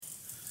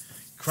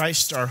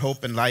Christ, our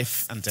hope in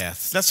life and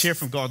death. Let's hear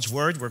from God's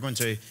word. We're going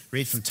to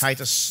read from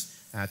Titus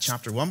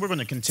chapter 1. We're going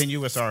to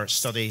continue with our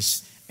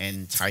studies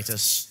in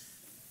Titus.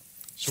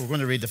 So we're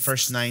going to read the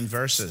first 9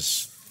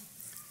 verses.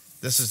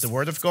 This is the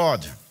word of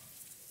God.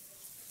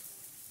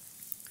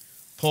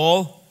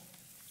 Paul,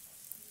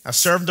 a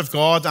servant of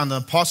God and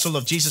an apostle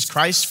of Jesus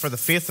Christ for the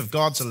faith of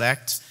God's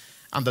elect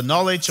and the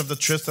knowledge of the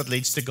truth that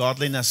leads to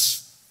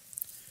godliness.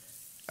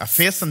 A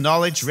faith and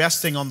knowledge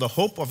resting on the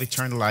hope of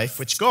eternal life,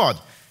 which God,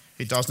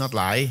 who does not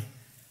lie,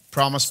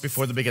 promised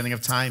before the beginning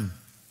of time.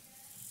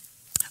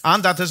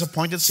 And at his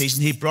appointed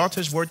season he brought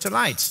his word to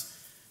light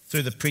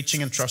through the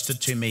preaching entrusted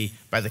to me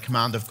by the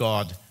command of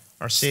God,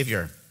 our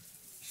Saviour.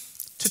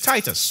 To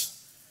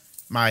Titus,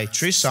 my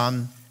true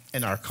son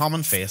in our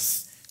common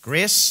faith,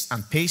 grace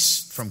and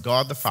peace from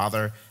God the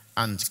Father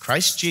and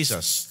Christ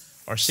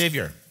Jesus, our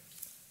Saviour.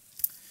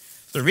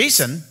 The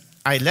reason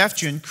I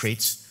left you in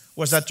Crete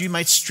was that you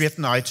might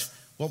straighten out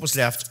what was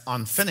left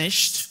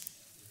unfinished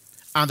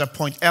and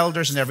appoint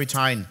elders in every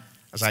town,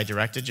 as I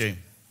directed you.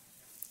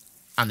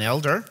 An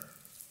elder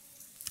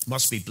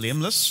must be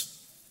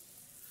blameless,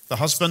 the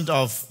husband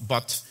of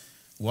but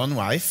one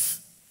wife,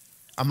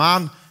 a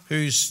man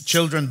whose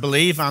children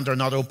believe and are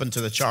not open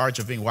to the charge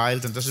of being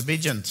wild and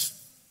disobedient.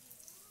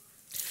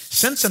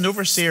 Since an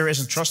overseer is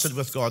entrusted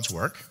with God's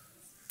work,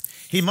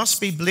 he must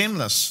be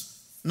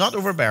blameless, not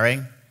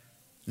overbearing,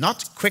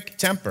 not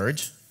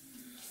quick-tempered,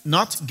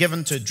 not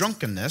given to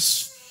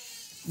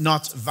drunkenness,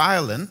 not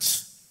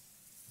violent,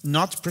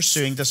 not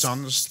pursuing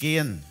dishonest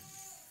gain.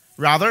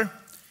 Rather,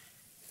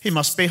 he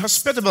must be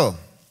hospitable,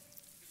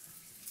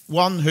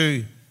 one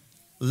who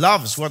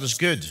loves what is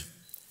good,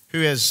 who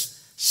is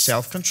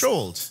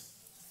self-controlled,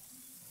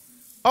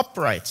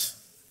 upright,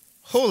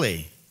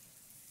 holy,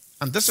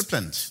 and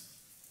disciplined.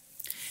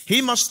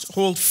 He must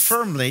hold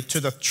firmly to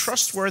the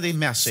trustworthy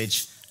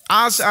message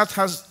as it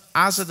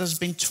has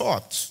been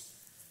taught,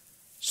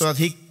 so that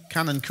he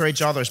can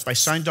encourage others by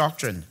sound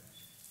doctrine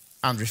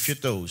and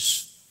refute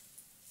those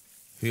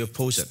who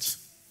oppose it.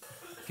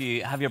 If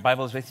you have your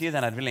Bibles with you,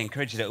 then I'd really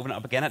encourage you to open it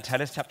up again at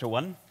Titus chapter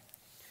 1.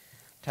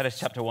 Titus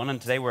chapter 1,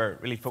 and today we're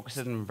really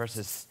focusing on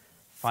verses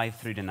 5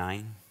 through to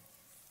 9.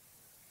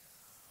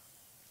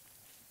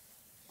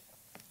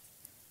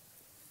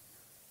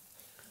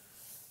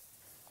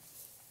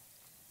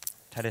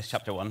 Titus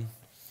chapter 1.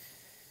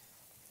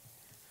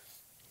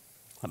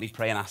 Let me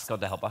pray and ask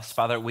God to help us.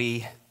 Father,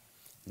 we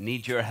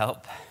need your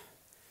help,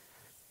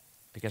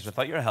 because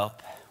without your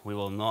help, we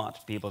will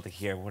not be able to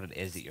hear what it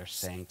is that you're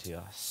saying to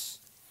us.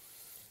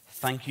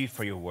 Thank you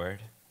for your word.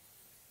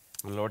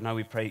 And Lord, now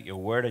we pray that your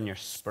word and your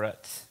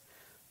spirit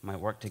might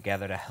work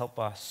together to help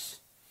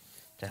us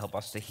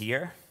to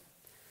hear,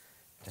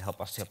 to help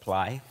us to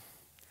apply,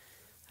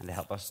 and to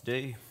help us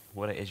do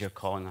what it is you're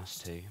calling us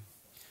to.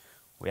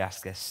 We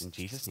ask this in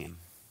Jesus' name.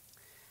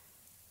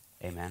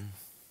 Amen.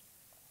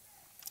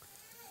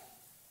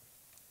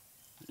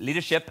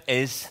 Leadership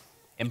is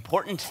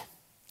important,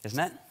 isn't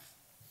it?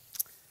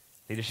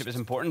 Leadership is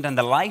important, and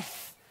the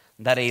life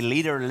that a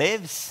leader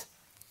lives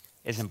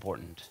is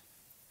important.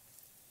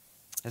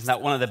 Isn't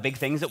that one of the big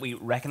things that we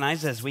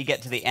recognize as we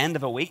get to the end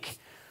of a week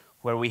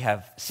where we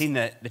have seen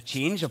the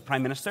change of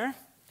Prime Minister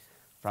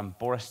from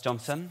Boris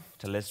Johnson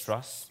to Liz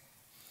Truss,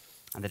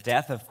 and the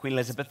death of Queen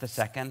Elizabeth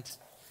II,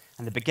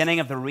 and the beginning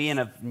of the reign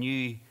of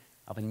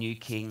a new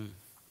king,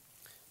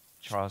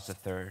 Charles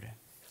III.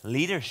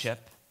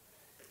 Leadership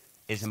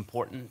is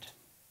important,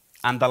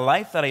 and the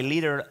life that a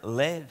leader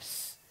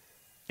lives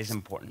is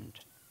important.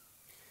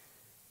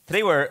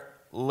 Today we're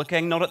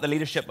looking not at the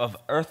leadership of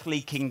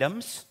earthly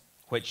kingdoms,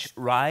 which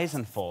rise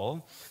and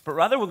fall, but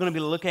rather we're going to be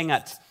looking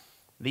at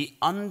the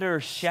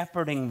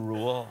under-shepherding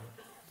rule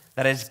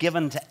that is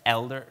given to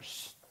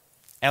elders.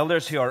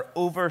 Elders who are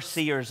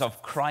overseers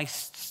of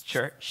Christ's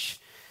church,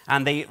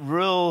 and they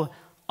rule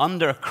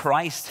under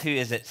Christ, who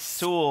is its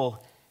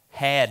sole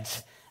head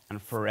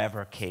and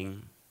forever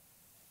king.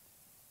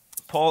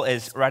 Paul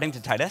is writing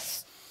to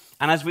Titus,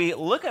 and as we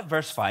look at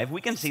verse 5,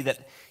 we can see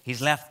that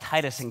he's left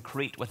Titus in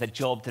Crete with a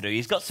job to do.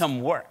 He's got some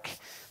work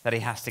that he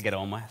has to get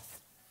on with.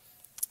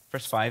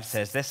 Verse 5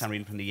 says this, I'm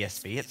reading from the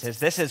ESV. It says,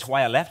 "This is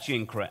why I left you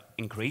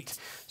in Crete,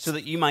 so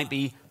that you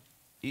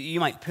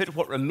might put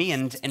what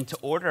remained into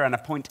order and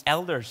appoint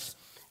elders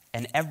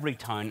in every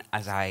town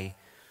as I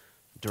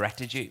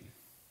directed you."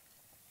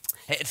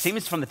 It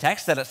seems from the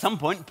text that at some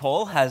point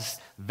Paul has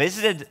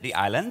visited the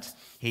island.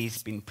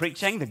 He's been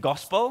preaching the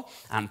gospel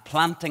and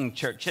planting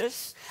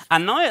churches.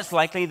 And now it's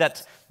likely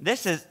that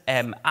this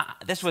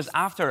was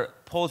after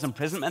Paul's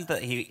imprisonment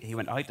that he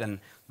went out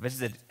and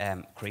visited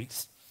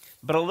Crete.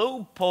 But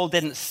although Paul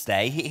didn't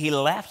stay, he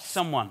left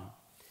someone.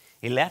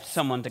 He left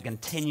someone to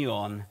continue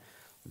on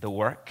the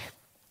work.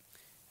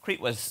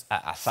 Crete was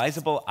a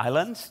sizable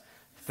island,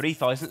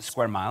 3,000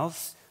 square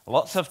miles,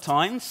 lots of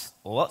towns,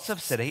 lots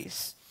of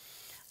cities.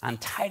 And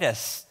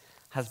Titus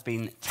has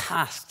been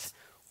tasked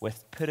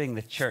with putting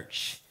the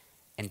church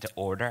into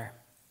order.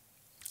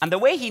 And the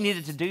way he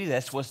needed to do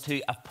this was to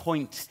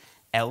appoint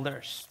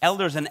elders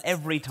in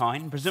every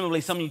town. Presumably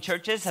some new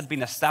churches had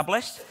been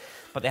established,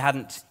 but they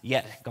hadn't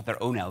yet got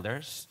their own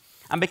elders.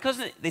 And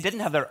because they didn't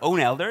have their own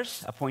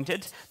elders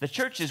appointed, the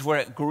churches were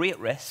at great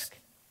risk.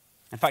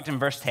 In fact, in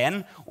verse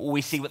 10,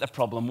 we see what the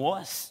problem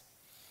was.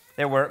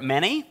 There were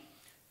many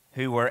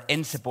who were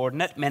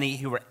insubordinate, many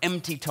who were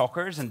empty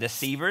talkers and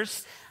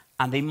deceivers,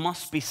 and they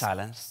must be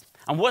silenced.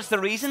 And what's the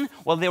reason?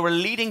 Well, they were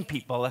leading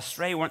people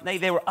astray, weren't they?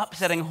 They were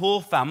upsetting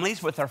whole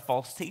families with their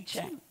false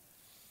teaching.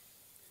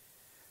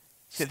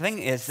 See, the thing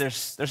is,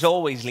 there's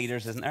always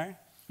leaders, isn't there?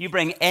 You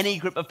bring any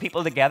group of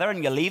people together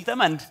and you leave them,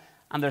 and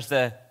there's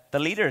the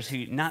leaders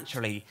who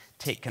naturally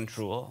take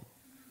control.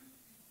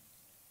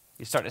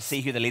 You start to see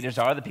who the leaders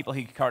are, the people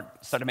who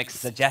start to make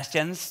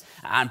suggestions,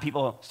 and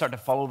people start to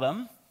follow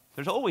them.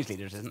 There's always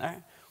leaders, isn't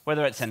there?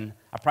 Whether it's in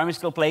a primary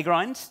school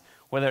playground,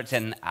 whether it's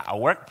in a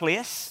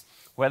workplace,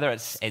 whether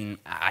it's in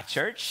a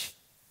church.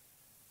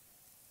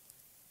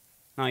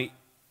 Now,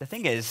 the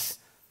thing is,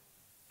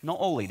 not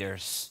all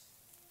leaders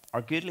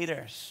are good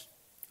leaders.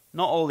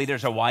 Not all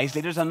leaders are wise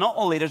leaders, and not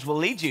all leaders will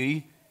lead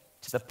you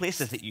to the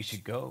places that you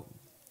should go.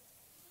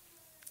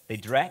 They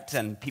direct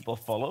and people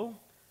follow,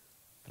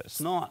 but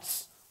it's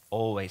not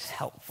always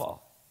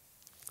helpful.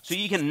 So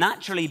you can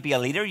naturally be a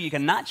leader, you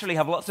can naturally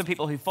have lots of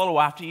people who follow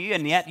after you,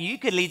 and yet you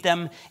could lead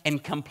them in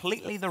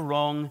completely the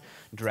wrong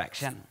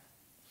direction.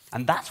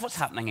 And that's what's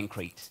happening in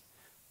Crete.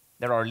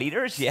 There are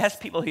leaders, yes,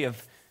 people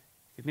who've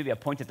maybe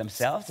appointed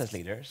themselves as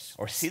leaders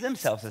or see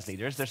themselves as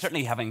leaders. They're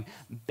certainly having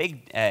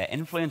big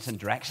influence and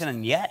direction,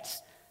 and yet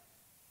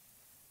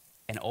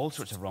in all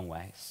sorts of wrong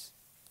ways.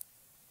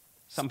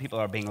 Some people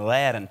are being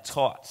led and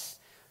taught,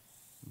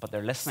 but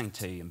they're listening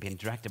to and being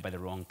directed by the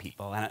wrong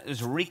people. And it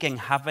is wreaking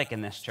havoc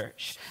in this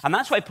church. And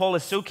that's why Paul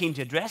is so keen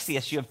to address the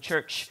issue of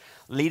church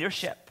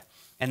leadership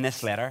in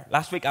this letter.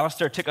 Last week,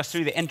 Alistair took us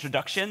through the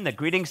introduction, the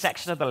greeting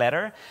section of the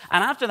letter.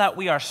 And after that,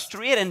 we are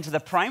straight into the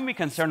primary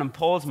concern in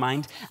Paul's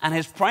mind. And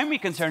his primary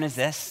concern is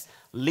this: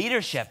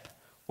 leadership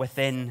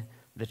within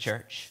the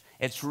church.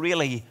 It's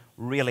really,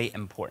 really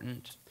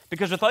important.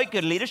 Because without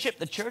good leadership,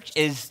 the church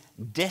is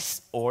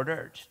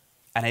disordered.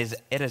 And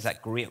it is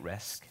at great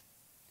risk.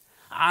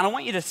 And I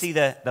want you to see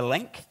the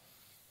link.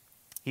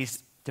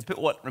 He's to put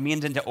what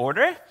remains into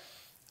order.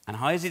 And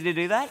how is he to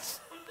do that?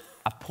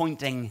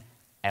 Appointing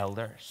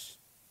elders.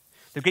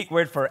 The Greek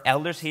word for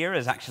elders here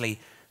is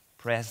actually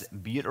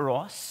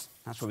presbyteros.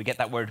 That's where we get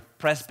that word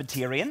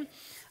Presbyterian.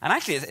 And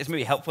actually, it's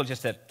maybe helpful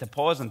just to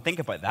pause and think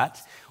about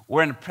that.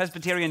 We're in a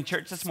Presbyterian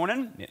church this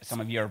morning. Some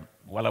of you are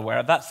well aware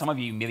of that. Some of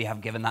you maybe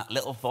have given that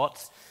little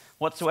thought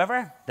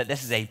whatsoever, that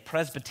this is a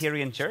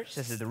Presbyterian church.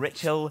 This is the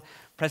Rich Hill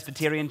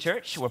Presbyterian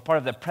Church. We're part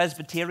of the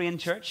Presbyterian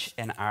Church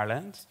in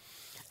Ireland.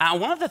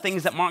 And one of the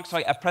things that marks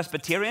out a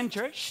Presbyterian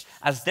church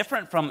as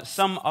different from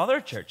some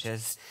other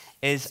churches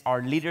is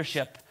our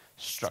leadership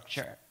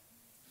structure.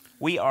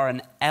 We are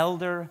an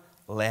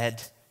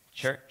elder-led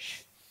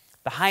church.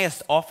 The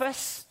highest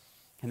office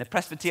in the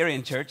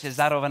Presbyterian church is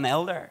that of an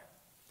elder.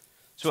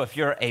 So if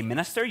you're a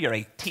minister, you're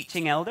a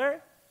teaching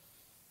elder,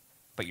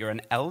 but you're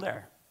an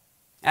elder.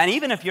 And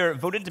even if you're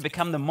voted to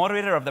become the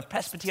moderator of the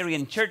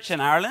Presbyterian church in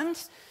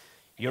Ireland,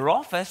 your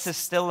office is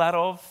still that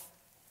of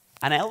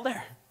an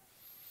elder.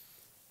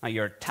 Now,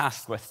 you're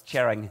tasked with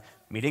chairing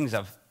meetings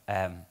of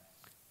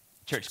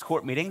church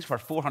court meetings where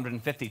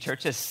 450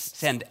 churches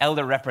send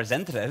elder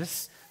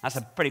representatives. That's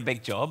a pretty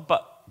big job,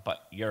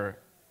 but your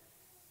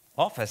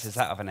office is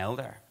that of an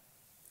elder.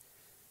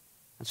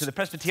 And so the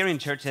Presbyterian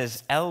church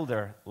is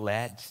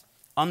elder-led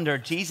under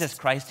Jesus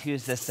Christ, who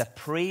is the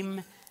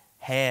supreme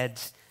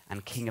head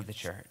and king of the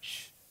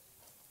church.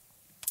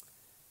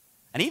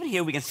 And even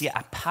here we can see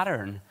a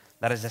pattern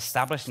that is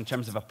established in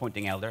terms of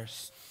appointing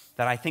elders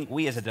that I think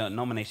we as a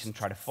denomination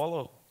try to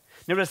follow.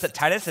 Notice that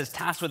Titus is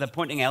tasked with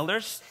appointing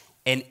elders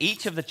in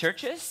each of the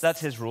churches. That's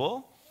his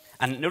role.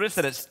 And notice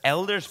that it's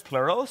elders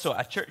plural, so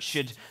a church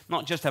should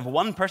not just have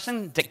one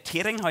person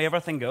dictating how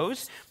everything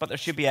goes, but there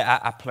should be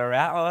a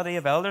plurality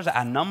of elders,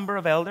 a number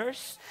of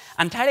elders.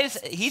 And Titus,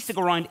 he's to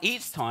go around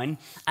each town,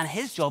 and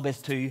his job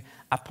is to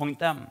appoint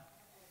them.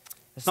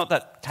 It's not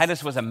that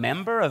Titus was a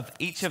member of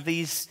each of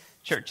these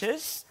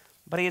churches,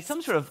 but he had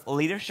some sort of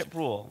leadership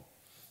role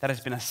that has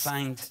been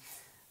assigned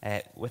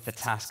with the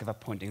task of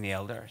appointing the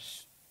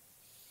elders.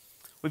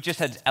 We've just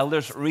had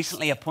elders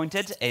recently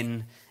appointed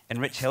in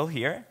Rich Hill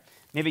here.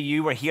 Maybe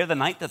you were here the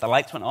night that the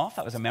lights went off.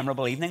 That was a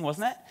memorable evening,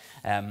 wasn't it?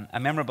 A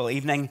memorable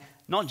evening,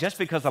 not just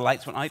because the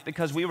lights went out,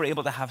 because we were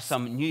able to have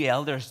some new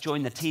elders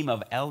join the team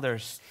of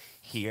elders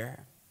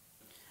here.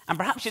 And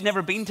perhaps you'd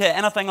never been to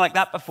anything like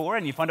that before,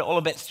 and you found it all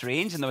a bit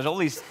strange, and there was all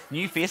these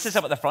new faces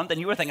up at the front,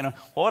 and you were thinking,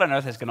 what on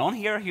earth is going on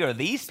here? Who are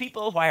these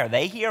people? Why are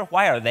they here?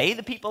 Why are they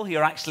the people who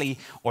are actually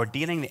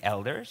ordaining the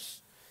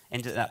elders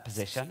into that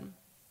position?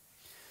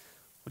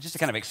 Well, just to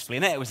kind of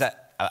explain it, it was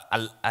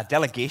a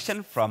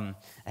delegation from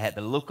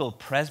the local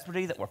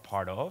presbytery that we're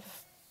part of.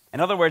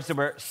 In other words, there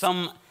were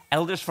some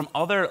elders from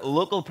other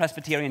local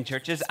Presbyterian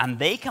churches, and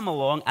they come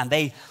along and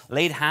they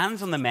laid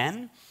hands on the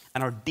men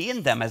and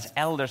ordained them as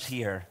elders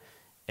here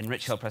in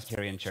Rich Hill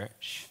Presbyterian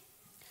Church.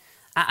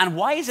 And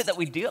why is it that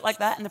we do it like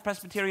that in the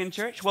Presbyterian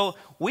Church? Well,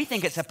 we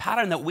think it's a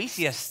pattern that we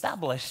see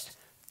established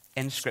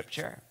in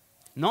Scripture.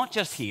 Not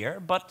just here,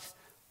 but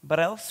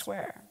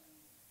elsewhere.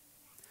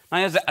 Now,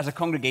 as a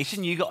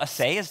congregation, you got a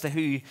say as to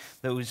who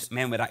those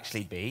men would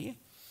actually be.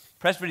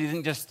 Presbytery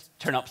didn't just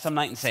turn up some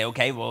night and say,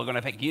 okay, well, we're going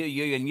to pick you,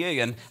 you, and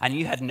you, and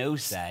you had no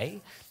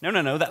say.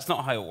 No, that's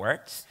not how it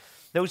worked.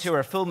 Those who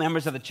were full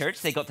members of the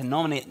church, they got to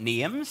nominate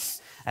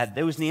names.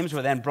 Those names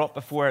were then brought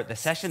before the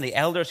session, the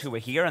elders who were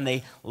here, and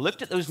they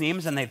looked at those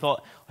names and they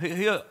thought,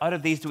 who out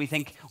of these do we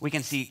think we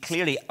can see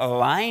clearly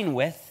align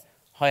with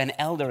how an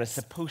elder is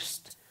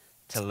supposed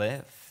to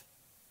live?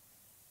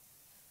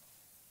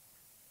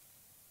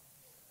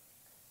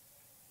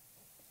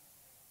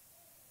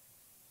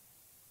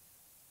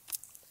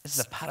 This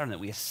is a pattern that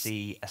we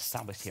see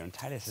established here in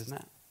Titus, isn't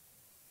it?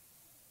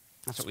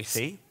 That's what we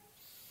see.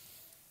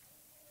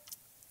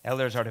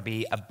 Elders are to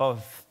be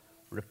above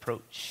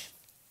reproach.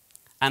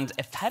 And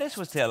if Titus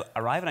was to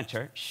arrive in a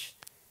church,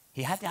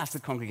 he had to ask the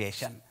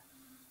congregation,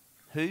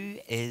 who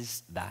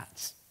is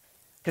that?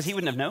 Because he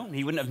wouldn't have known.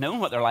 He wouldn't have known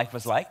what their life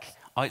was like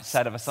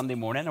outside of a Sunday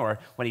morning or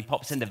when he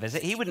pops in to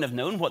visit. He wouldn't have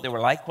known what they were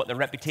like, what their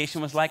reputation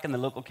was like in the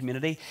local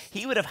community.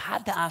 He would have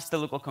had to ask the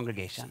local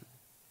congregation.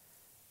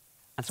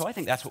 And so I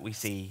think that's what we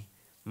see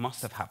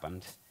must have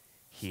happened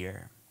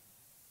here.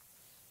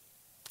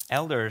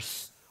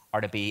 Elders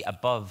are to be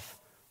above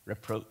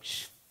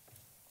reproach.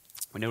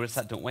 We notice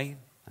that, don't we?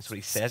 That's what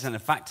he says. And in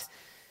fact,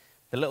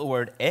 the little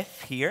word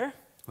if here,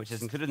 which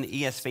is included in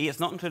the ESV, it's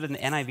not included in the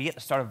NIV at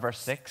the start of verse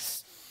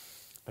 6.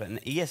 But in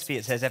the ESV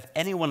it says, if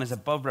anyone is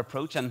above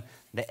reproach, and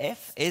the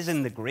if is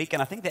in the Greek,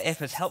 and I think the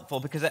if is helpful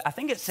because I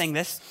think it's saying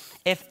this,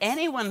 if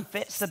anyone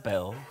fits the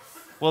bill,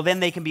 well then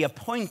they can be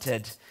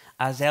appointed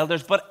as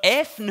elders. But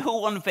if no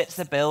one fits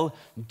the bill,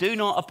 do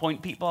not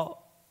appoint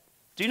people.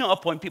 Do not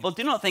appoint people.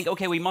 Do not think,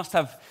 okay, we must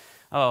have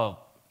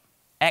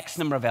X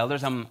number of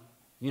elders.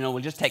 We'll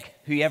just take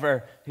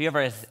whoever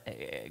is,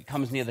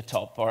 comes near the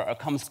top or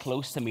comes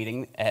close to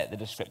meeting the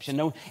description.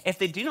 No, if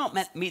they do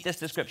not meet this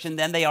description,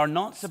 then they are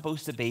not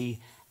supposed to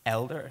be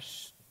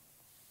elders.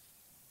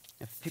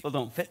 If people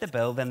don't fit the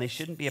bill, then they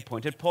shouldn't be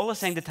appointed. Paul is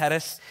saying to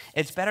Titus,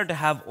 it's better to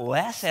have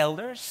less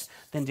elders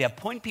than to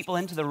appoint people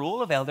into the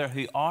role of elder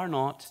who are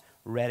not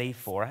ready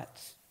for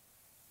it.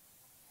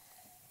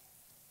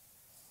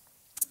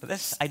 But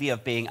this idea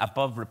of being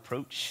above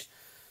reproach,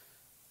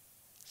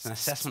 it's an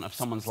assessment of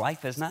someone's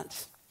life, isn't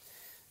it?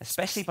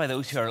 Especially by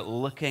those who are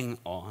looking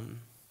on.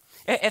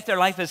 If their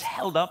life is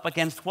held up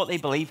against what they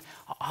believe,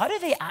 how do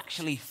they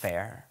actually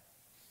fare?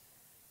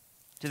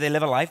 Do they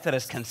live a life that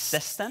is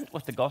consistent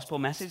with the gospel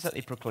message that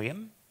they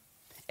proclaim?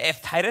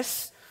 If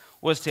Titus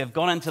was to have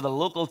gone into the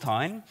local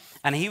town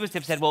and he was to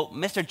have said, well,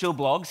 Mr. Joe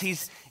Bloggs,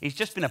 he's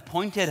just been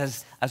appointed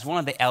as one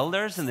of the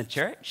elders in the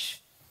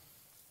church,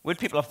 would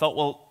people have thought,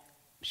 well,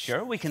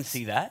 sure, we can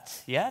see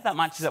that. Yeah, that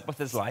matches up with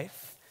his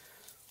life.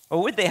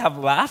 Or would they have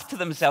laughed to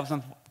themselves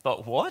and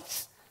thought,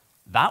 what?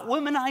 That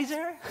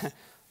womanizer?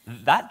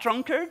 That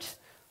drunkard?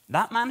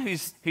 That man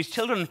whose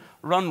children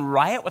run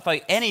riot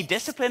without any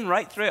discipline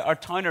right throughout our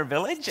town or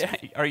village?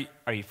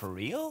 Are you for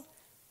real?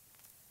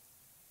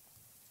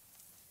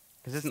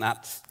 Because isn't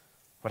that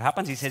what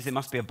happens? He says they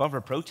must be above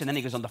reproach, and then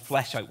he goes on to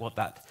flesh out what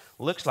that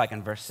looks like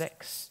in verse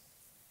 6.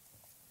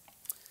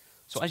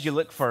 So as you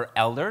look for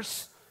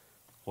elders,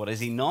 what is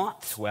he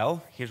not?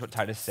 Well, here's what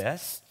Titus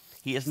says.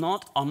 He is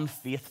not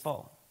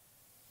unfaithful.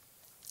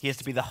 He is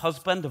to be the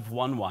husband of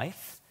one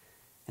wife.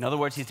 In other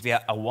words, he's to be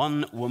a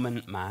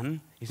one-woman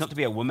man. He's not to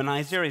be a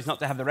womanizer. He's not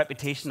to have the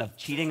reputation of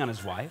cheating on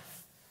his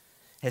wife.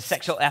 His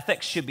sexual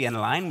ethics should be in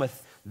line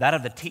with that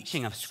of the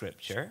teaching of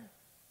Scripture.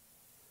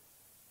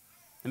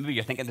 Maybe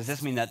you're thinking, does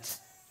this mean that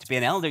to be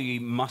an elder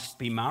you must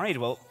be married?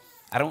 Well,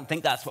 I don't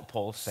think that's what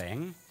Paul's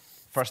saying.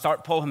 For a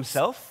start, Paul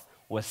himself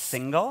was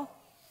single,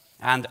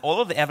 and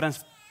all of the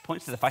evidence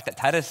points to the fact that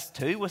Titus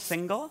too was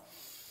single.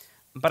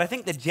 But I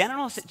think the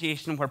general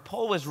situation where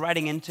Paul was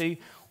writing into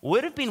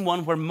would have been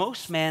one where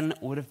most men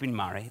would have been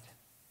married.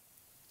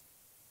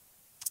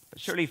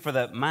 But surely for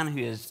the man who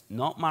is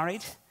not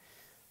married,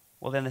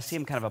 well then the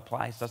same kind of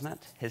applies, doesn't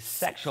it? His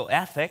sexual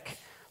ethic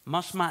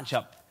must match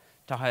up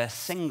to how a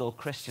single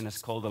Christian is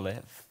called to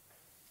live.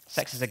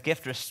 Sex is a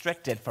gift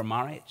restricted for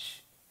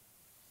marriage.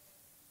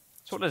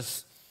 So what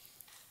does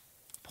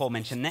Paul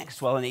mention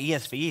next? Well, in the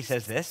ESV he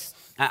says this,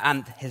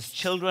 and his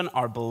children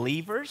are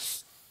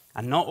believers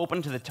and not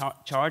open to the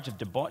charge of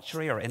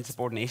debauchery or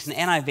insubordination.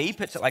 NIV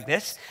puts it like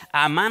this,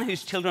 a man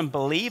whose children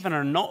believe and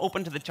are not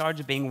open to the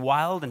charge of being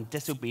wild and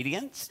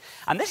disobedient.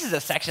 And this is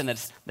a section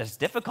that's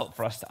difficult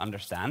for us to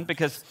understand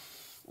because,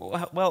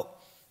 well,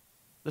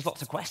 there's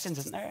lots of questions,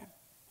 isn't there?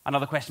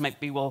 Another question might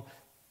be, well,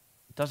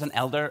 does an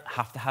elder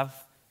have to have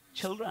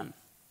children?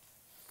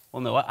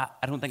 Well, no, I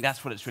don't think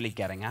that's what it's really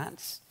getting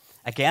at.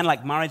 Again,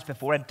 like marriage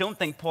before, I don't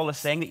think Paul is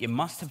saying that you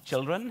must have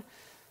children.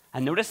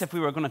 And notice if we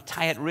were going to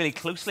tie it really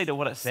closely to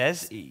what it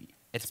says,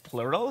 it's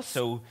plural.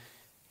 So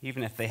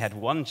even if they had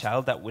one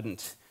child, that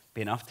wouldn't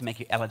be enough to make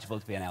you eligible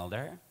to be an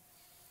elder.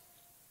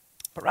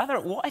 But rather,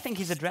 what I think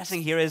he's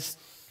addressing here is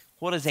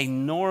what is a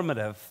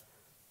normative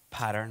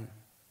pattern.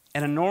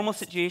 In a normal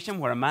situation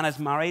where a man is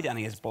married and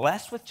he is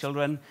blessed with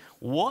children,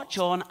 watch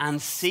on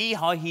and see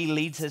how he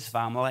leads his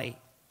family.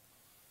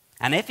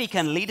 And if he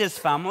can lead his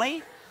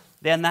family,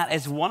 then that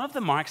is one of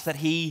the marks that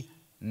he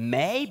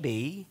may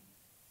be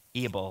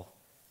able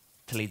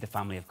to lead the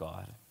family of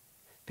God.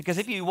 Because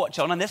if you watch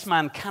on and this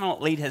man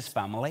cannot lead his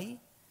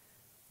family,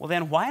 well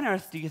then why on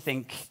earth do you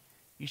think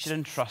you should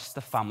entrust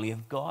the family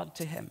of God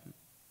to him?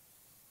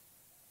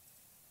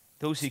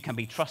 Those who can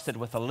be trusted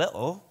with a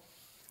little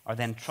are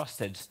then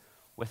trusted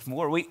with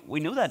more. We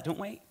know that, don't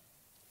we?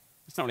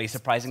 It's not really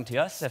surprising to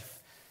us if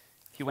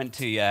you went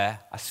to a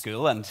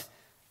school and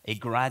a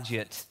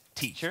graduate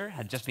teacher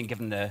had just been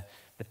given the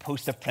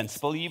post of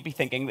principal, you'd be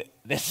thinking that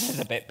this is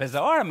a bit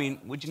bizarre. I mean,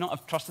 would you not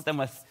have trusted them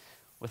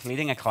with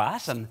leading a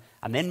class and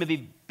then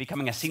maybe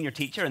becoming a senior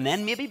teacher and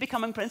then maybe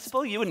becoming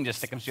principal? You wouldn't just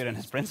stick him straight in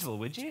as principal,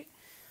 would you?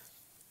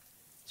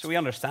 So we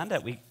understand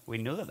it. We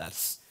know that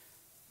that's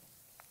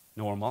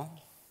normal.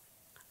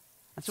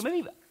 And so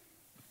maybe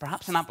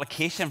perhaps an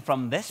application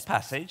from this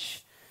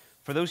passage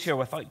for those who are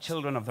without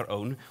children of their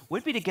own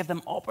would be to give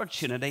them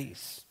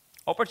opportunities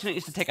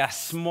to take a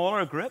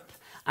smaller group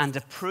and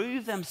to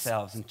prove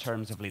themselves in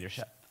terms of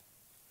leadership.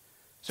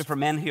 So for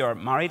men who are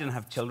married and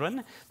have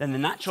children, then the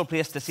natural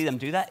place to see them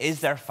do that is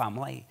their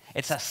family.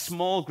 It's a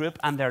small group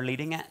and they're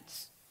leading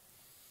it.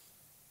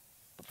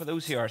 But for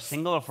those who are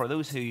single or for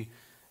those who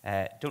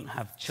don't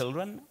have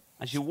children,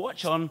 as you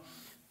watch on,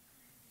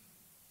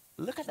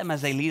 look at them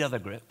as they lead other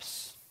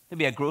groups.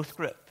 Maybe a growth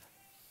group.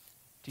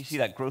 Do you see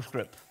that growth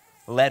group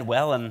led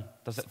well and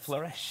does it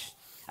flourish?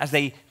 As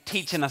they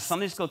teach in a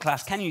Sunday school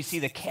class, can you see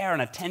the care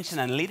and attention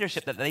and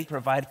leadership that they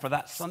provide for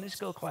that Sunday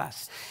school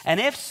class? And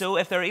if so,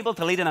 if they're able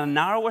to lead in a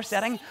narrower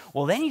setting,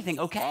 well then you think,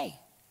 okay,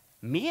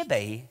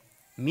 maybe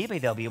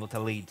they'll be able to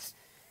lead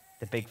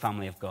the big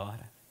family of God.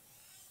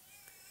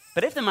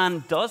 But if the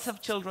man does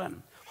have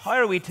children, how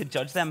are we to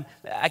judge them?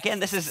 Again,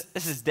 this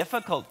is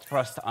difficult for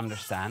us to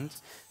understand.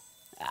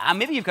 And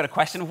maybe you've got a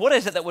question, what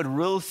is it that would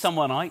rule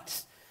someone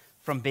out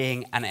from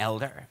being an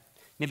elder?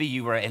 Maybe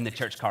you were in the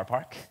church car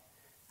park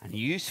and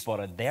you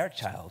spotted their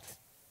child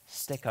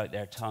stick out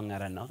their tongue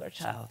at another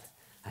child.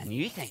 And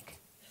you think,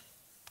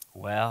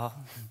 well,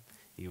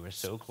 you were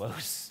so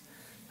close.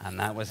 And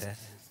that was it.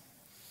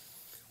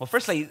 Well,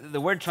 firstly,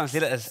 the word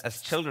translated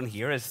as children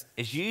here is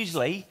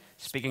usually,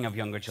 speaking of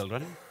younger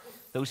children,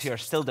 those who are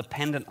still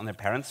dependent on their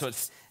parents. So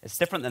it's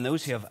different than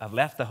those who have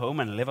left the home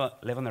and live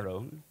on their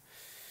own.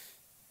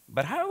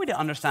 But how are we to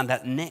understand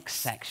that next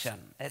section?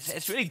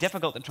 It's really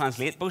difficult to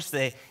translate. Both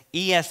the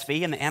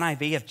ESV and the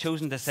NIV have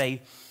chosen to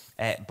say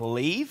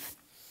believe,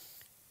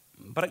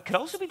 but it could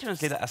also be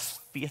translated as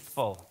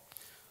faithful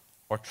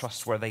or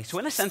trustworthy. So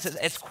in a sense,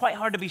 it's quite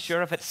hard to be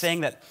sure if it's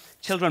saying that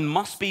children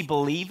must be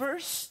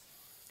believers,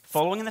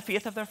 following in the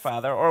faith of their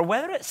father, or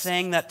whether it's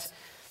saying that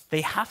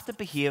they have to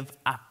behave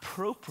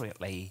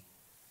appropriately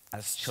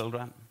as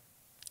children,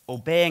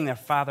 obeying their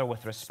father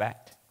with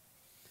respect.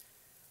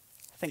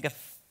 I think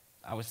if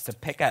I was to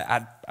pick,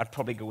 I'd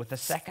probably go with the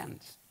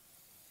second,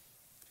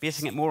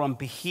 basing it more on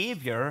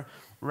behavior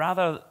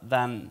rather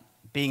than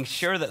being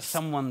sure that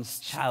someone's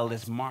child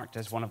is marked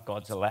as one of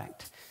God's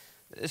elect.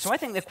 So I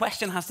think the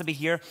question has to be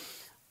here,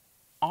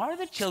 are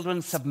the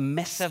children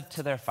submissive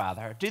to their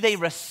father? Do they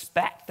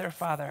respect their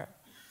father?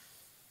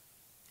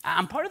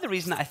 And part of the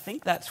reason I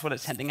think that's what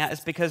it's hinting at is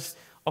because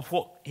of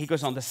what he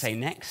goes on to say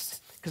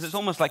next. Because it's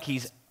almost like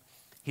he's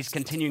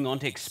continuing on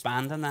to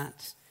expand on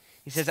that.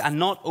 He says, and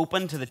not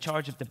open to the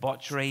charge of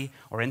debauchery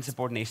or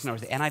insubordination, or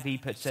as the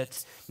NIV puts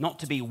it, not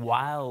to be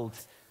wild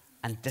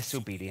and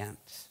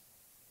disobedient.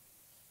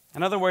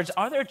 In other words,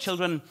 are their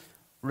children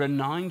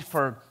renowned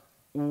for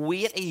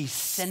weighty,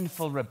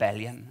 sinful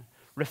rebellion,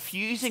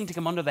 refusing to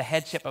come under the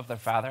headship of their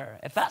father?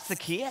 If that's the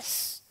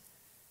case,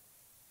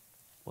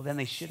 well, then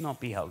they should not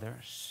be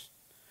elders.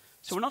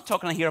 So we're not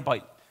talking here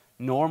about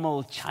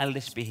normal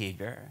childish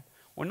behavior.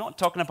 We're not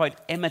talking about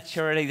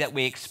immaturity that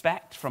we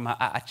expect from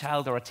a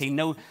child or a teen.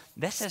 No,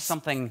 this is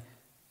something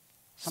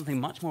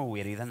much more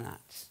weighty than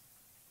that.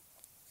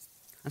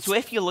 And so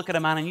if you look at a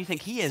man and you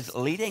think he is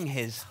leading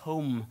his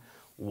home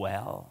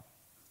well,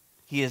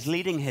 he is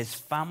leading his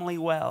family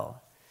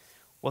well,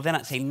 well, then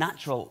it's a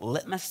natural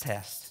litmus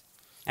test.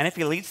 And if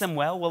he leads them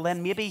well,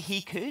 then maybe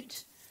he could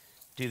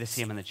do the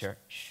same in the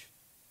church.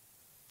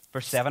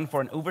 Verse 7,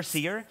 for an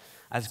overseer,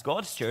 as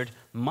God's steward,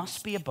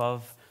 must be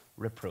above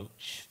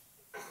reproach.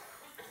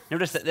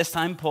 Notice that this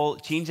time Paul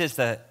changes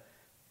the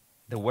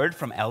word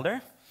from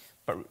elder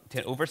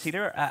to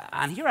overseer.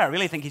 And here I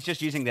really think he's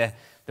just using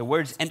the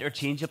words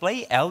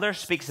interchangeably. Elder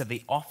speaks of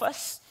the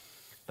office,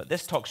 but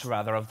this talks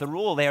rather of the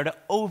role. They are to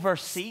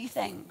oversee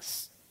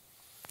things.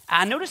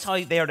 And notice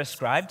how they are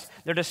described.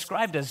 They're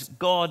described as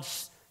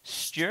God's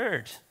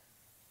steward.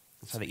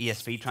 That's how the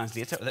ESV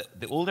translates it.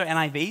 The older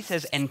NIV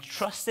says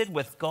entrusted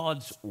with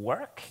God's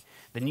work.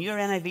 The newer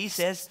NIV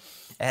says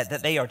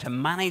that they are to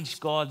manage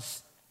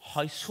God's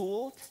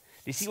household.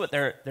 Do you see what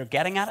they're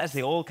getting at as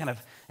they all kind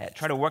of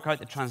try to work out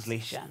the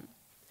translation?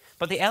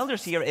 But the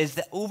elders here is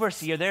the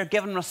overseer. They're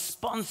given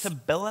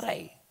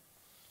responsibility.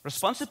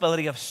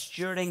 Responsibility of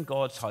stewarding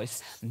God's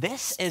house.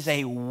 This is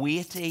a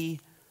weighty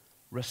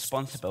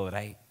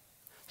responsibility.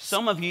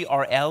 Some of you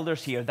are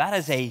elders here. That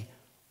is a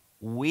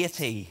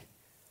weighty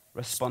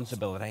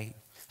responsibility.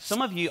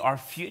 Some of you are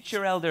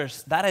future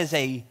elders. That is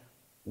a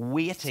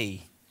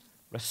weighty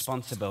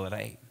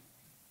responsibility.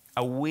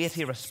 A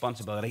weighty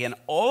responsibility. And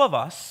all of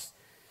us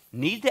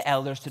need the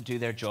elders to do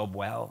their job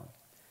well,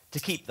 to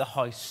keep the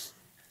house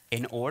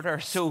in order.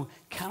 So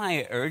can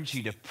I urge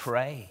you to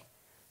pray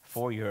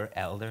for your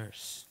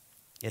elders?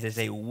 It is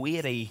a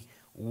weighty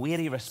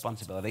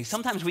responsibility.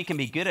 Sometimes we can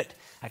be good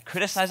at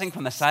criticizing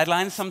from the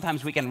sidelines.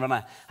 Sometimes we can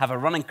have a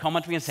running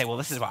commentary and say, well,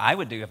 this is what I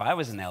would do if I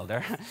was an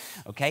elder.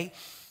 Okay?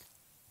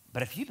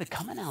 But if you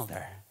become an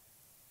elder,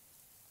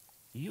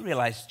 you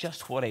realize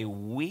just what a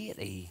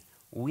weighty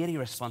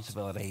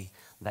responsibility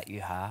that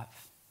you have.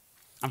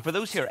 And for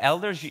those who are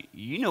elders,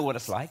 you know what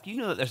it's like. You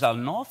know that there's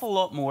an awful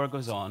lot more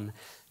goes on.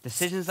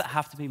 Decisions that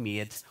have to be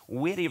made,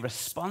 weighty,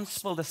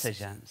 responsible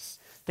decisions,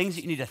 things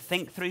that you need to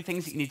think through,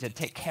 things that you need to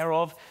take care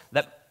of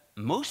that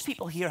most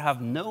people here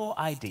have no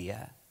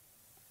idea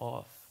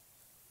of.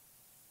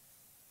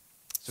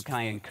 So can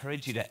I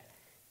encourage you to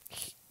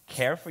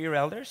care for your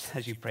elders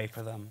as you pray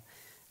for them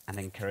and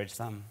encourage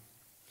them?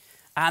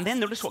 And then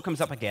notice what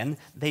comes up again.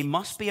 They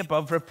must be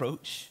above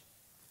reproach.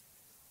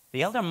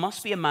 The elder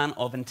must be a man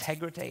of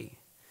integrity.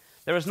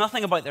 There is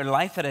nothing about their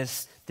life that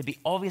is to be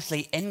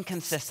obviously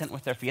inconsistent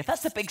with their faith.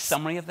 That's the big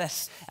summary of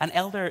this. An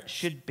elder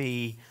should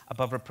be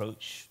above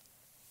reproach.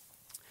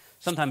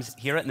 Sometimes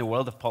hear it in the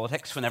world of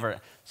politics whenever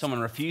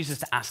someone refuses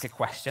to ask a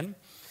question,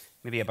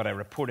 maybe about a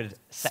reported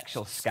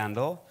sexual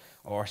scandal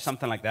or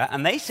something like that,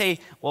 and they say,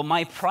 well,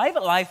 my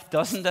private life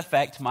doesn't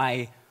affect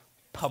my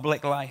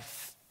public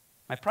life.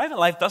 My private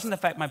life doesn't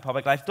affect my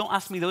public life. Don't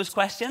ask me those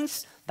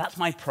questions. That's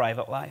my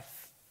private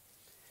life.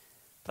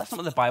 But that's not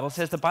what the Bible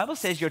says. The Bible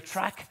says your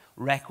track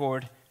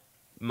record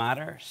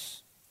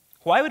matters.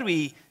 Why would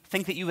we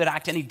think that you would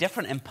act any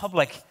different in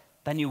public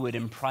than you would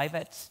in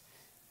private?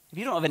 If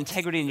you don't have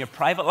integrity in your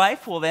private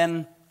life, well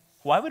then,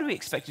 why would we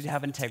expect you to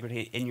have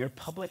integrity in your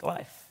public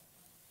life?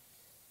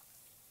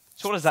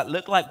 So what does that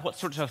look like? What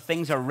sorts of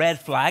things are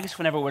red flags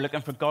whenever we're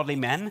looking for godly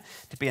men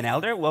to be an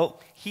elder? Well,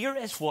 here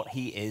is what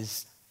he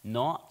is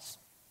not.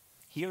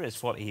 Here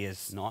is what he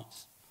is not.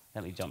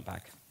 Let me jump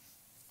back.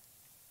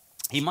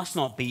 He must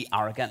not be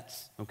arrogant,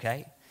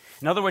 okay?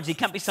 In other words, he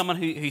can't be someone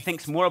who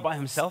thinks more about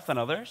himself than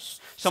others,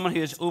 someone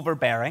who is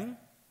overbearing.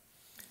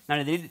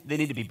 Now, they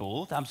need to be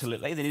bold,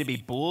 absolutely. They need to be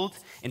bold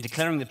in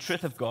declaring the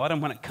truth of God,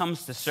 and when it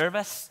comes to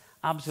service,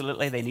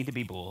 absolutely, they need to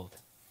be bold.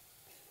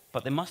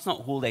 But they must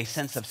not hold a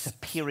sense of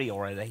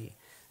superiority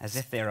as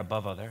if they're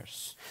above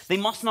others. They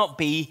must not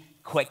be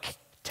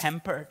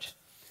quick-tempered.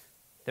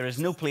 There is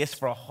no place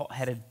for a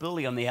hot-headed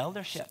bully on the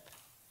eldership.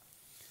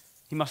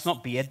 He must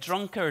not be a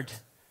drunkard.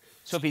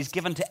 So if he's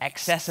given to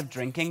excessive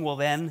drinking, well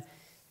then,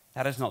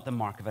 that is not the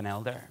mark of an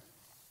elder.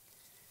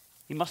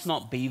 He must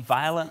not be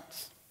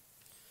violent.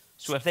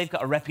 So if they've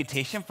got a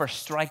reputation for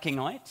striking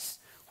out,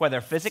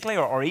 whether physically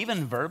or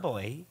even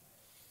verbally,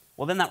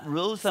 well then that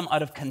rules them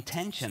out of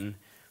contention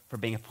for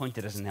being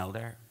appointed as an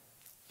elder.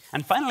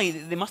 And finally,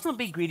 they must not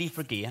be greedy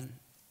for gain.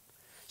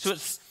 So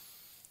it's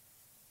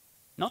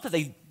not that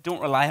they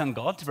don't rely on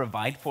God to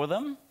provide for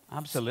them,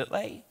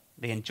 absolutely.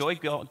 They enjoy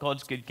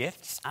God's good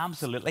gifts,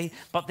 absolutely,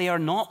 but they are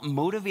not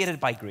motivated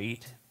by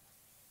greed.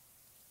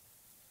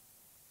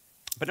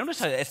 But notice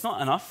how it's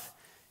not enough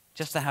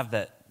just to have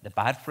the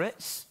bad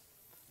fruits,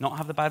 not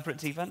have the bad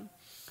fruits even.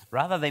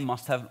 Rather, they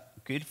must have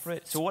good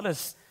fruit. So what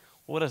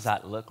does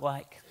that look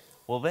like?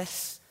 Well,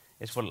 this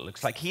is what it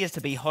looks like. He is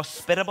to be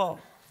hospitable,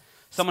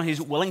 someone who's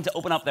willing to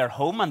open up their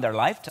home and their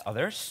life to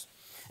others,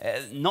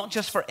 not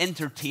just for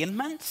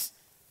entertainment,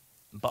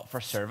 but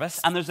for service.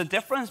 And there's a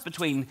difference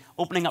between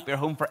opening up your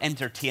home for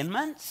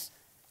entertainment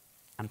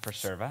and for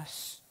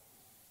service.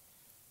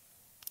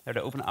 They're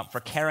to open it up for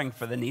caring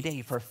for the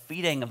needy, for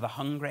feeding of the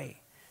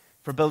hungry,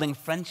 for building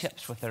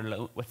friendships with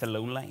the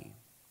lonely.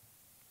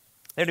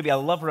 They're to be a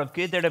lover of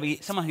good. They're to be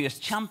someone who is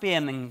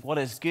championing what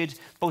is good,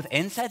 both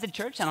inside the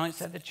church and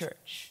outside the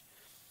church.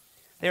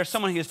 They are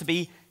someone who is to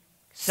be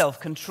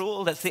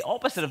self-controlled. That's the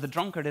opposite of the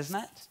drunkard, isn't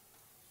it?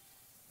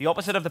 The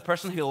opposite of the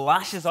person who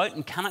lashes out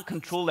and cannot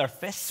control their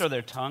fists or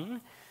their tongue.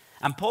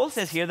 And Paul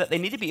says here that they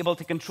need to be able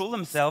to control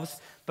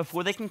themselves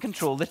before they can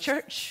control the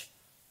church.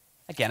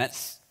 Again,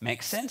 it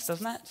makes sense,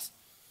 doesn't it?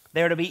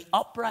 They are to be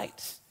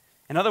upright.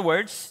 In other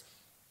words,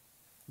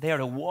 they are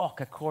to walk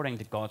according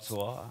to God's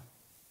law.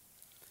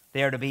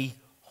 They are to be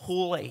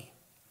holy.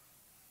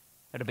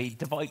 They're to be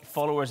devout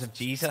followers of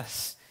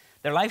Jesus.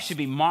 Their life should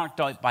be marked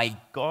out by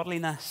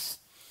godliness.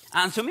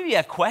 And so maybe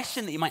a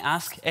question that you might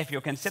ask if you're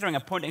considering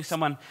appointing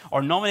someone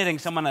or nominating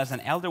someone as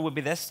an elder would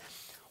be this: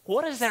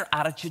 what is their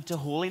attitude to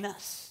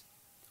holiness?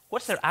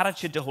 What's their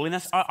attitude to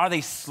holiness? Are they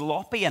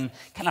sloppy and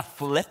kind of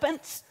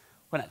flippant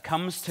when it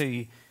comes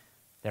to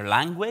their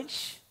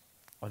language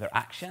or their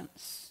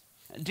actions?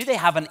 Do they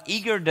have an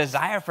eager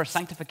desire for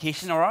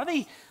sanctification, or are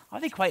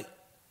they quite,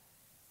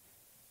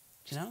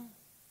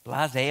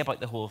 blasé about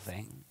the whole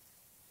thing?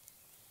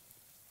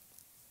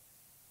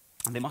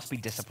 and they must be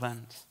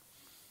disciplined.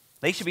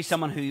 They should be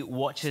someone who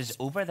watches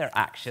over their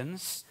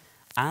actions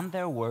and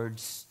their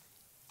words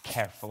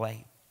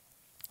carefully.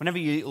 Whenever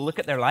you look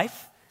at their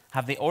life,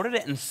 have they ordered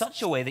it in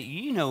such a way that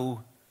you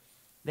know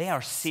they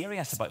are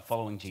serious about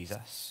following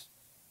Jesus?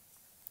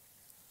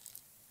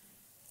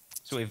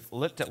 So we've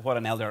looked at what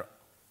an elder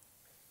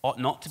ought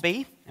not to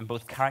be in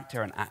both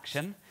character and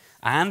action,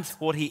 and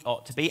what he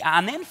ought to be.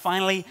 And then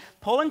finally,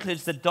 Paul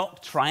includes the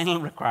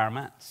doctrinal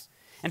requirements.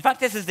 In fact,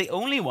 this is the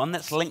only one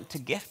that's linked to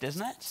gift,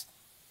 isn't it?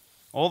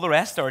 All the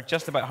rest are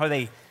just about how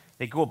they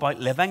go about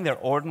living their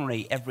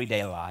ordinary,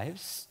 everyday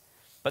lives.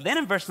 But then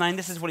in verse 9,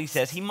 this is what he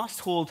says. He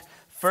must hold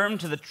firm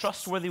to the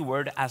trustworthy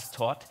word as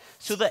taught,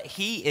 so that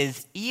he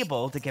is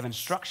able to give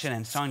instruction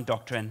in sound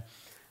doctrine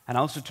and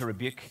also to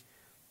rebuke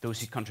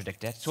those who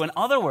contradict it. So in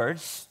other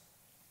words,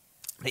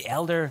 the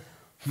elder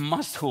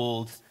must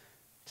hold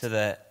to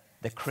the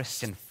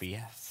Christian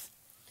faith.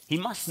 He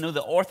must know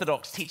the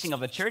orthodox teaching of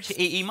the church.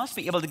 He must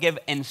be able to give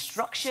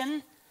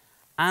instruction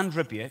and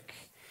rebuke.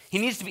 He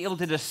needs to be able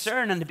to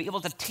discern and to be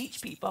able to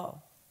teach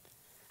people.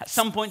 At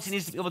some points, he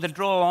needs to be able to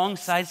draw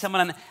alongside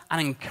someone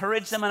and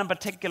encourage them in a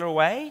particular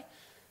way.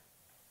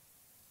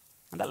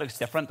 And that looks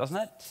different, doesn't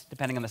it?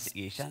 Depending on the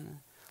situation.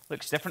 It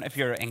looks different if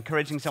you're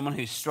encouraging someone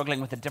who's struggling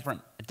with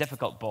a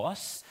difficult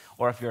boss,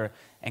 or if you're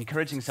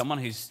encouraging someone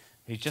who's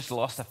just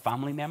lost a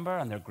family member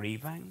and they're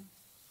grieving.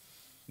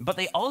 But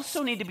they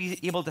also need to be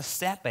able to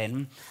step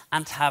in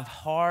and have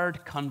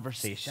hard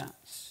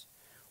conversations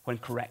when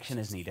correction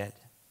is needed.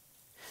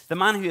 The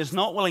man who is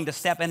not willing to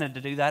step in and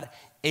to do that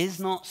is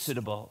not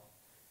suitable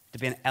to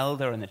be an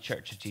elder in the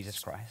church of Jesus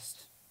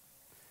Christ.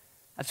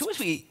 And so as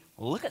we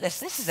look at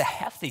this is a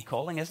hefty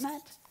calling, isn't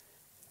it?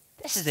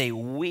 This is a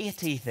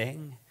weighty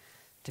thing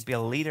to be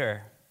a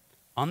leader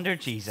under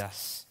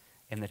Jesus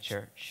in the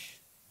church.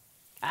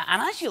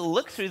 And as you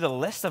look through the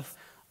list of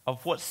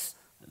what's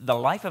the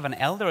life of an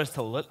elder is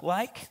to look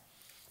like,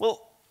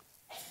 well,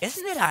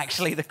 isn't it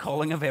actually the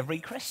calling of every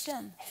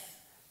Christian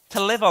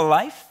to live a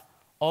life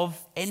of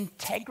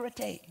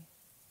integrity?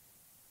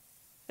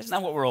 Isn't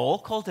that what we're all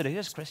called to do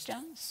as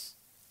Christians?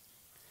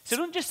 So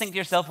don't just think to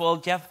yourself, well,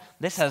 Jeff,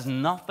 this has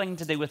nothing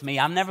to do with me.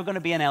 I'm never going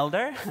to be an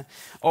elder,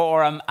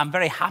 or I'm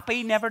very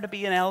happy never to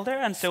be an elder,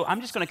 and so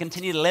I'm just going to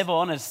continue to live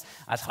on as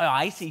how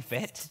I see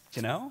fit,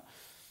 you know?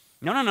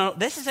 No.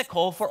 This is a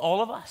call for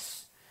all of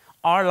us.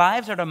 Our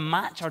lives are to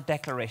match our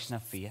declaration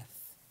of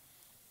faith.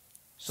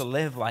 So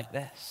live like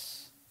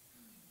this.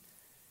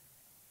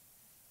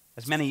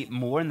 There's many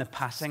more in the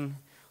passing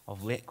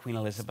of late Queen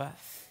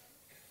Elizabeth.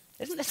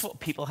 Isn't this what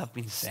people have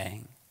been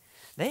saying?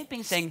 They've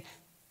been saying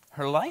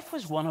her life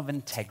was one of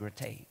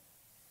integrity.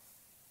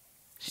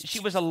 She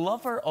was a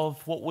lover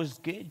of what was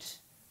good.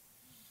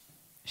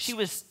 She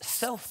was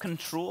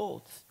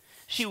self-controlled.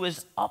 She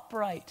was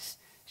upright.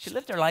 She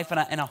lived her life in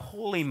a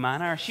holy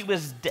manner. She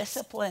was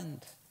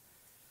disciplined.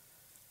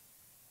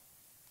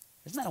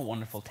 Isn't that a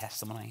wonderful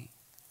testimony?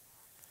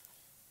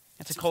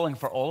 It's a calling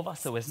for all of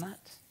us, though, isn't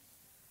it?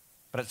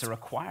 But it's a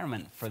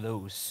requirement for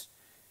those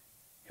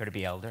who are to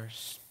be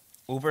elders,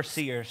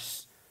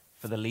 overseers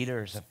for the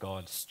leaders of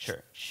God's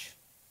church.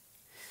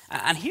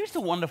 And here's the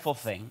wonderful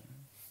thing.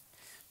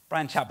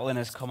 Brian Chappell in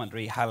his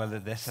commentary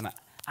highlighted this, and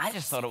I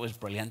just thought it was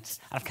brilliant.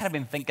 And I've kind of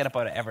been thinking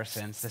about it ever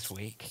since this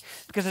week.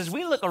 Because as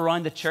we look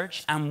around the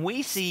church and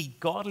we see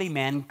godly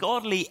men,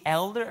 godly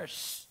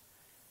elders,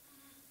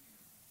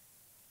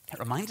 it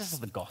reminds us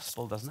of the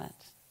gospel, doesn't it?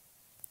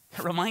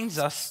 It reminds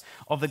us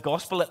of the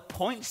gospel. It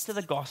points to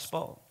the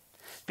gospel.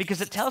 Because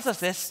it tells us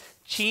this: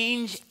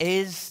 change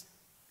is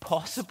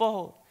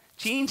possible.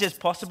 Change is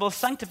possible.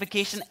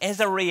 Sanctification is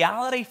a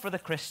reality for the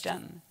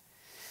Christian.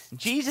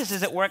 Jesus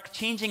is at work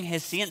changing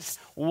his saints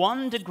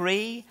one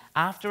degree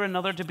after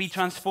another to be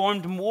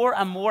transformed more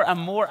and more and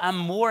more and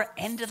more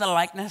into the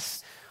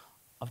likeness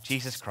of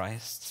Jesus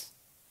Christ.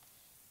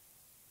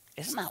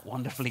 Isn't that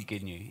wonderfully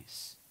good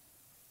news?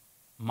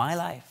 My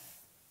life,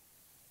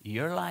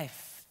 your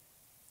life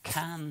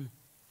can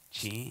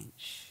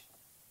change.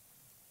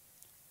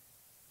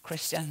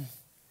 Christian,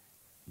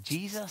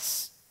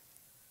 Jesus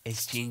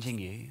is changing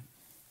you.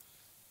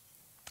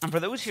 And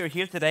for those who are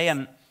here today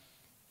and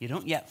you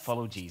don't yet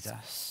follow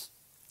Jesus,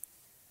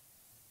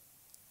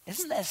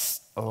 isn't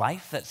this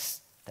life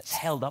that's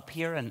held up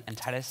here in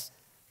Titus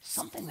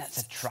something that's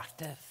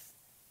attractive?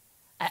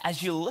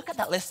 As you look at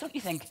that list, don't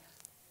you think,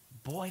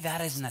 boy,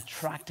 that is an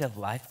attractive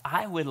life.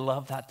 I would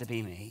love that to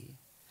be me.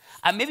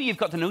 And maybe you've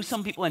got to know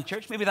some people in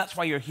church. Maybe that's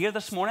why you're here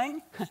this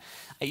morning.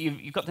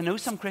 You've got to know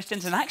some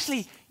Christians, and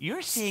actually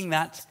you're seeing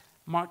that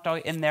marked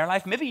out in their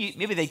life.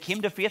 Maybe they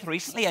came to faith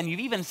recently, and you've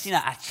even seen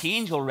a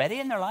change already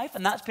in their life,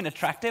 and that's been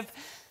attractive.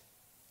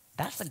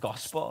 That's the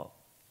gospel.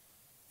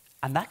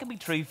 And that can be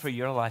true for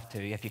your life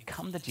too. If you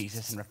come to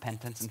Jesus in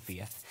repentance and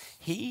faith,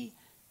 he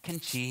can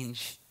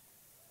change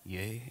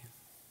you.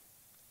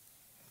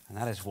 And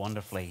that is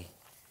wonderfully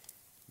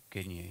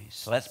good news.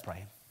 So let's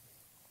pray.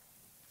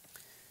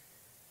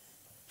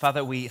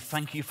 Father, we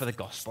thank you for the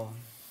gospel.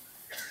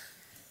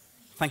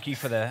 Thank you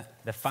for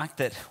the fact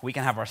that we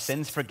can have our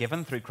sins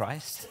forgiven through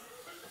Christ.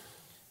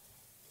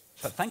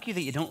 But thank you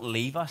that you don't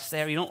leave us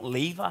there. You don't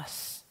leave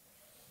us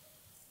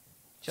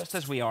just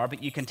as we are,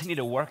 but you continue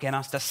to work in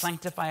us, to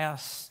sanctify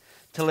us,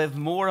 to live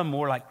more and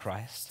more like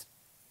Christ.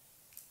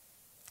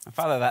 And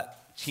Father,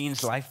 that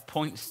changed life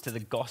points to the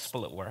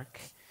gospel at work.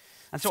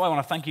 And so I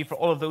want to thank you for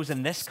all of those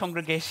in this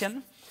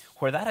congregation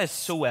where that is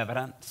so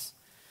evident.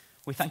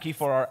 We thank you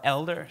for our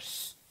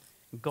elders,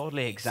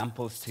 godly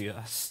examples to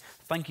us.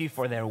 Thank you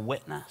for their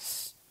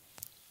witness.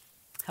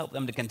 Help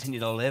them to continue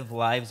to live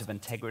lives of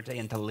integrity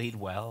and to lead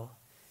well,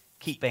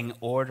 keeping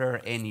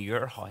order in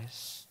your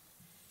house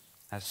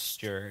as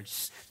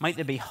stewards. Might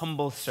they be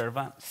humble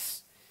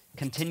servants,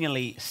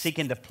 continually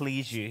seeking to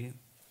please you.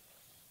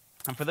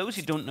 And for those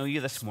who don't know you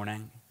this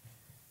morning,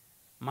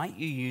 might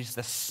you use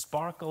the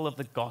sparkle of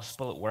the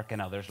gospel at work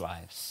in others'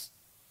 lives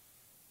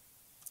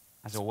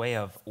as a way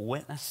of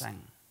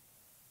witnessing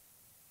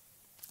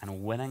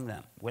and winning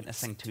them,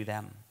 witnessing to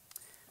them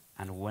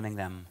and winning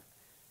them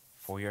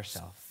for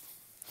yourself.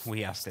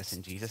 We ask this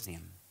in Jesus'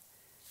 name.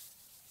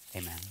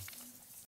 Amen.